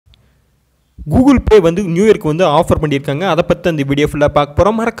Google Pay வந்து new இயர்க்கு வந்து ஆஃபர் பண்ணியிருக்காங்க. அதை பற்றி அந்த வீடியோ ஃபுல்லாக பார்க்க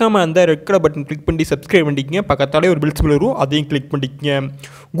போகிறோம். மறக்காமல் அந்த ரெட் கலர் பட்டன் கிளிக் பண்ணி சப்ஸ்கிரைப் பண்ணிக்கங்க. பக்கத்தாலே ஒரு பில் சிம்பிள் வரும், அதையும் கிளிக் பண்ணிக்கங்க.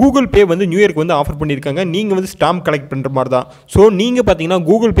 கூகுள் பே வந்து நியூ இயர்க்கு வந்து ஆஃபர் பண்ணியிருக்காங்க. நீங்கள் வந்து ஸ்டாம்ப் கலெக்ட் பண்ணுற மாதிரி தான். ஸோ நீங்கள் பார்த்தீங்கன்னா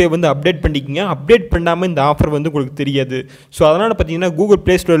கூகுள் பே வந்து அப்டேட் பண்ணிக்கங்க. அப்டேட் பண்ணாமல் இந்த ஆஃபர் வந்து உங்களுக்கு தெரியாது. ஸோ அதனால் பார்த்தீங்கன்னா கூகுள்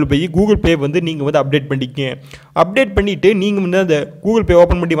ப்ளே ஸ்டோரில் போய் கூகுள் பே வந்து நீங்கள் வந்து அப்டேட் பண்ணிக்கங்க. அப்டேட் பண்ணிவிட்டு நீங்கள் வந்து அந்த கூகுள் பே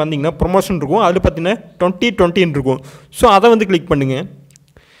ஓப்பன் பண்ணி வந்தீங்கன்னா ப்ரொமோஷன் இருக்கும். அதில் பார்த்தீங்கன்னா 2020 இருக்கும். ஸோ அதை வந்து கிளிக் பண்ணுங்கள்.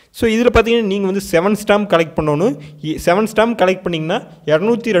 ஸோ இதில் பார்த்தீங்கன்னா நீங்கள் வந்து 7 ஸ்டாம்ப் கலெக்ட் பண்ணணும். 7 ஸ்டாம்ப் கலெக்ட் பண்ணிங்கன்னா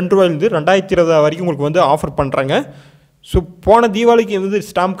 ₹202 2020 வரைக்கும் உங்களுக்கு வந்து ஆஃபர் பண்ணுறாங்க. ஸோ போன தீபாவளிக்கு வந்து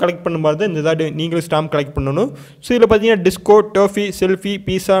ஸ்டாம்ப் கலெக்ட் பண்ணும் மாதிரி தான் இந்த இதாட்டு நீங்களும் ஸ்டாம்ப் கலெக்ட் பண்ணணும். ஸோ இதில் பார்த்தீங்கன்னா டிஸ்கோ, டோஃபி, செல்ஃபி,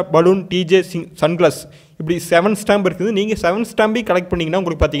 பீஸா, பலூன், டிஜே, சன்கிளாஸ் இப்படி 7 ஸ்டாம்ப் இருக்குது. நீங்கள் 7 ஸ்டாம்பையும் கலெக்ட் பண்ணிங்கன்னா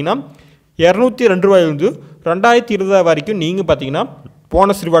உங்களுக்கு பார்த்தீங்கன்னா ₹202 2020 வரைக்கும் நீங்கள் பார்த்தீங்கன்னா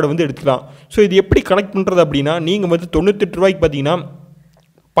போனஸ் ரிவார்டு வந்து எடுத்துக்கலாம். ஸோ இது எப்படி கலெக்ட் பண்ணுறது அப்படின்னா, நீங்கள் வந்து ₹98 பார்த்தீங்கன்னா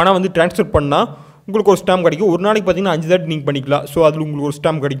பணம் வந்து ட்ரான்ஸ்ஃபர் பண்ணால் உங்களுக்கு ஒரு ஸ்டாம்ப் கிடைக்கும். ஒரு நாளைக்கு பார்த்தீங்கன்னா 5 தாட்டி நீங்கள் பண்ணிக்கலாம். ஸோ அதில் உங்களுக்கு ஒரு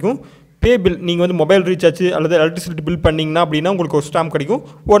ஸ்டாம்ப் கிடைக்கும். பே பில் நீங்கள் வந்து மொபைல் ரீசார்ஜ் அல்லது எலக்ட்ரிசிட்டி பில் பண்ணிங்கன்னா அப்படின்னா உங்களுக்கு ஒரு ஸ்டாம்ப் கிடைக்கும்.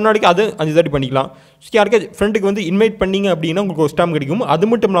 ஒரு நாளைக்கு அது 5 தாட்டி பண்ணிக்கலாம். ஸோ யாருக்காச்சும் ஃப்ரெண்டுக்கு வந்து இன்வைட் பண்ணிங்க அப்படின்னா உங்களுக்கு ஒரு ஸ்டாம்ப் கிடைக்கும்.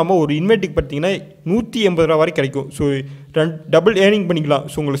 அது மட்டும் இல்லாமல் ஒரு இன்வைட்டுக்கு பார்த்தீங்கன்னா ₹180 வரை கிடைக்கும். ஸோ டபுள் ஏர்னிங் பண்ணிக்கலாம்.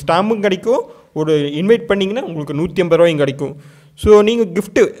 ஸோ உங்களுக்கு ஸ்டாம்பும் கிடைக்கும், ஒரு இன்வைட் பண்ணிங்கன்னா உங்களுக்கு ₹180 கிடைக்கும். ஸோ நீங்கள்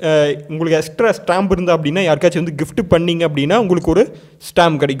கிஃப்ட்டு உங்களுக்கு எக்ஸ்ட்ரா ஸ்டாம்ப் இருந்தால் அப்படின்னா யாருக்காச்சும் வந்து கிஃப்ட் பண்ணிங்க அப்படின்னா உங்களுக்கு ஒரு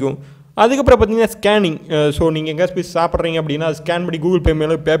ஸ்டாம்ப் கிடைக்கும். அதுக்கப்புறம் பார்த்தீங்கன்னா ஸ்கேனிங். ஸோ நீங்கள் எங்கேயாச்சும் போய் சாப்பிட்றீங்க அப்படின்னா அது ஸ்கேன் பண்ணி கூகுள் பே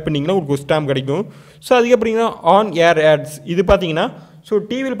மேலே பே பண்ணிங்கன்னா உங்களுக்கு ஒரு ஸ்டாம்ப் கிடைக்கும். ஸோ அதுக்கப்புறம் ஆன் ஏர் ஆட்ஸ் இது பார்த்தீங்கன்னா ஸோ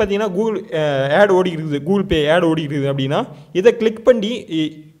டிவியில் பார்த்தீங்கன்னா கூகுள் ஆட் ஓடி இருக்குது, கூகுள் பே ஆட் ஓடி இருக்குது அப்படின்னா இதை கிளிக்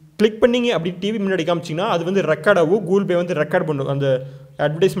பண்ணிங்க அப்படி டிவி முன்னாடி காமிச்சிங்கன்னா அது வந்து ரெக்கார்ட் ஆகும். கூகுள் பே வந்து ரெக்கார்ட் பண்ணும். அந்த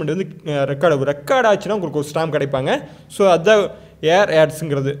அட்வர்டைஸ்மெண்ட் வந்து ரெக்கார்ட் ஆகும். ரெக்கார்ட் ஆச்சுன்னா உங்களுக்கு ஒரு ஸ்டாம்ப் கிடைப்பாங்க. ஸோ அதுதான் ஏர்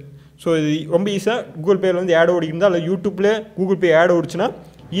ஆட்ஸுங்கிறது. ஸோ இது ரொம்ப ஈஸியாக கூகுள் பேயில் வந்து ஆட் ஓடி இருந்தால் அல்லது யூடியூப்பில் கூகுள் பே ஆட் ஓடிச்சுன்னா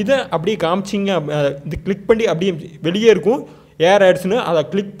இதை அப்படியே காமிச்சிங்க. இது கிளிக் பண்ணி அப்படியே வெளியே இருக்கும் ஏர் ஆட்ஸ்னு. அதை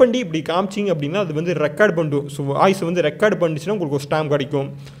கிளிக் பண்ணி இப்படி காமிச்சிங்க அப்படின்னா அது வந்து ரெக்கார்ட் பண்ணும். ஸோ வாய்ஸ் வந்து ரெக்கார்ட் பண்ணிச்சுன்னா உங்களுக்கு ஒரு ஸ்டாம்ப் கிடைக்கும்.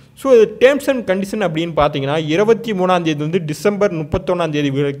 ஸோ இது டேர்ம்ஸ் அண்ட் கண்டிஷன் அப்படின்னு பார்த்தீங்கன்னா 23ஆம் வந்து டிசம்பர்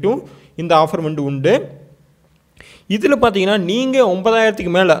 31 வரைக்கும் இந்த ஆஃபர் வந்து உண்டு. இதில் பார்த்தீங்கன்னா நீங்கள்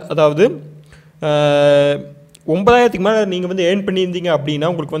 9,000க்கு மேலே, அதாவது 9,000க்கு மேலே நீங்கள் வந்து ஏர்ன் பண்ணியிருந்தீங்க அப்படின்னா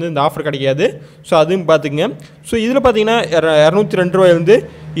உங்களுக்கு வந்து இந்த ஆஃபர் கிடைக்காது. ஸோ அதுவும் பார்த்துக்குங்க. ஸோ இதில் பார்த்தீங்கன்னா ₹202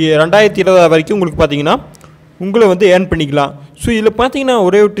 2020 வரைக்கும் உங்களுக்கு பார்த்தீங்கன்னா உங்களை வந்து ஏர்ன் பண்ணிக்கலாம். ஸோ இதில் பார்த்தீங்கன்னா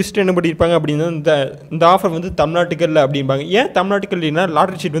ஒரே ஒரு ட்விஸ்ட் என்ன பண்ணியிருப்பாங்க அப்படின்னா இந்த ஆஃபர் வந்து தமிழ்நாட்டுக்கு இல்லை அப்படிம்பாங்க. ஏன் தமிழ்நாட்டுக்கு இல்லைன்னா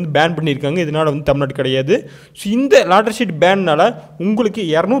லாட்ரி ஷீட் வந்து பேன் பண்ணியிருக்காங்க. இதனால் வந்து தமிழ்நாட்டு கிடையாது. ஸோ இந்த லாட்ரி ஷீட் பேன்னால் உங்களுக்கு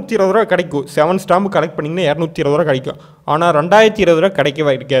 ₹220 கிடைக்கும். 7 ஸ்டாம்பு கலெக்ட் பண்ணிங்கன்னா ₹220 கிடைக்கும். ஆனால் ₹2020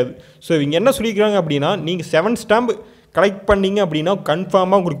 கிடைக்கவே இருக்காது. ஸோ இவங்க என்ன சொல்லியிருக்காங்க அப்படின்னா நீங்கள் 7 ஸ்டாம்பு கலெக்ட் பண்ணிங்க அப்படின்னா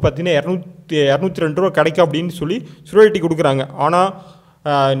கன்ஃபார்மாக உங்களுக்கு பார்த்தீங்கன்னா ₹202 கிடைக்கும் அப்படின்னு சொல்லி ஷூரிட்டி கொடுக்குறாங்க.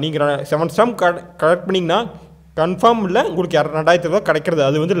 ஆனால் நீங்கள் 7 ஸ்டாம்ப் கலெக்ட் பண்ணிங்கன்னா கன்ஃபார்ம் இல்லை உங்களுக்கு ₹2020 கிடைக்கிறது.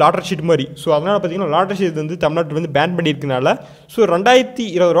 அது வந்து லாட்ரி ஷீட் மாதிரி. ஸோ அதனால் பார்த்தீங்கன்னா லாட்ரி ஷீட் வந்து தமிழ்நாட்டில் வந்து பேன் பண்ணியிருக்கனால ஸோ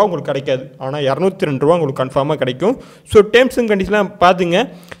 ₹2020 உங்களுக்கு கிடைக்காது. ஆனால் ₹202 உங்களுக்கு கன்ஃபார்மாக கிடைக்கும். ஸோ டேர்ம்ஸ் அண்ட் கண்டிஷன்லாம் பார்த்துங்க.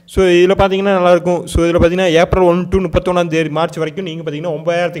 ஸோ இதில் பார்த்தீங்கன்னா நல்லாயிருக்கும். ஸோ இதில் பார்த்தீங்கன்னா ஏப்ரல் 1 to 31 மார்ச் வரைக்கும் நீங்கள் பார்த்தீங்கன்னா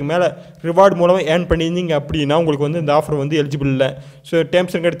 9,000க்கு மேலே ரிவார்டு மூலமாக ஏர்ன் பண்ணியிருந்தீங்க அப்படின்னா உங்களுக்கு வந்து இந்த ஆஃபர் வந்து எலிஜிபிள் இல்லை. ஸோ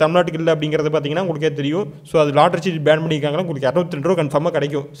டேர்ம்ஸ் அண்ட் கண்டிஷன் தமிழ்நாட்டுக்கு இல்லை அப்படிங்கிறது பார்த்தீங்கன்னா உங்களுக்கே தெரியும். ஸோ அது லாட்ரி ஷீட் பேன் பண்ணியிருக்காங்கன்னா உங்களுக்கு ₹202 கன்ஃபார்மாக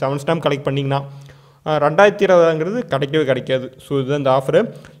கிடைக்கும். 7 ஸ்டாம்ப் கலெக்ட் பண்ணிங்கன்னா ₹2020 கிடைக்கவே கிடைக்காது. ஸோ இதுதான் இந்த ஆஃபரு.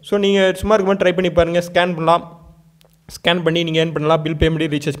 ஸோ நீங்கள் சும்மா இருக்க மாதிரி ட்ரை பண்ணி பாருங்கள். ஸ்கேன் பண்ணலாம், ஸ்கேன் பண்ணி நீங்கள் ஏர்ன் பண்ணலாம், பில் பே பண்ணி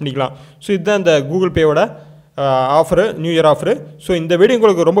ரீசார்ஜ் பண்ணிக்கலாம். ஸோ இதுதான் இந்த Google பேவோட offer, new year offer. So இந்த வீடியோ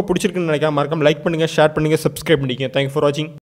உங்களுக்கு ரொம்ப பிடிச்சிருக்குன்னு நினைக்கிறேன். மறக்காம லைக் பண்ணுங்கள், ஷேர் பண்ணுங்கள், சப்ஸ்கிரைப் பண்ணிக்கங்க. தேங்க்யூ ஃபார் வாட்சிங்.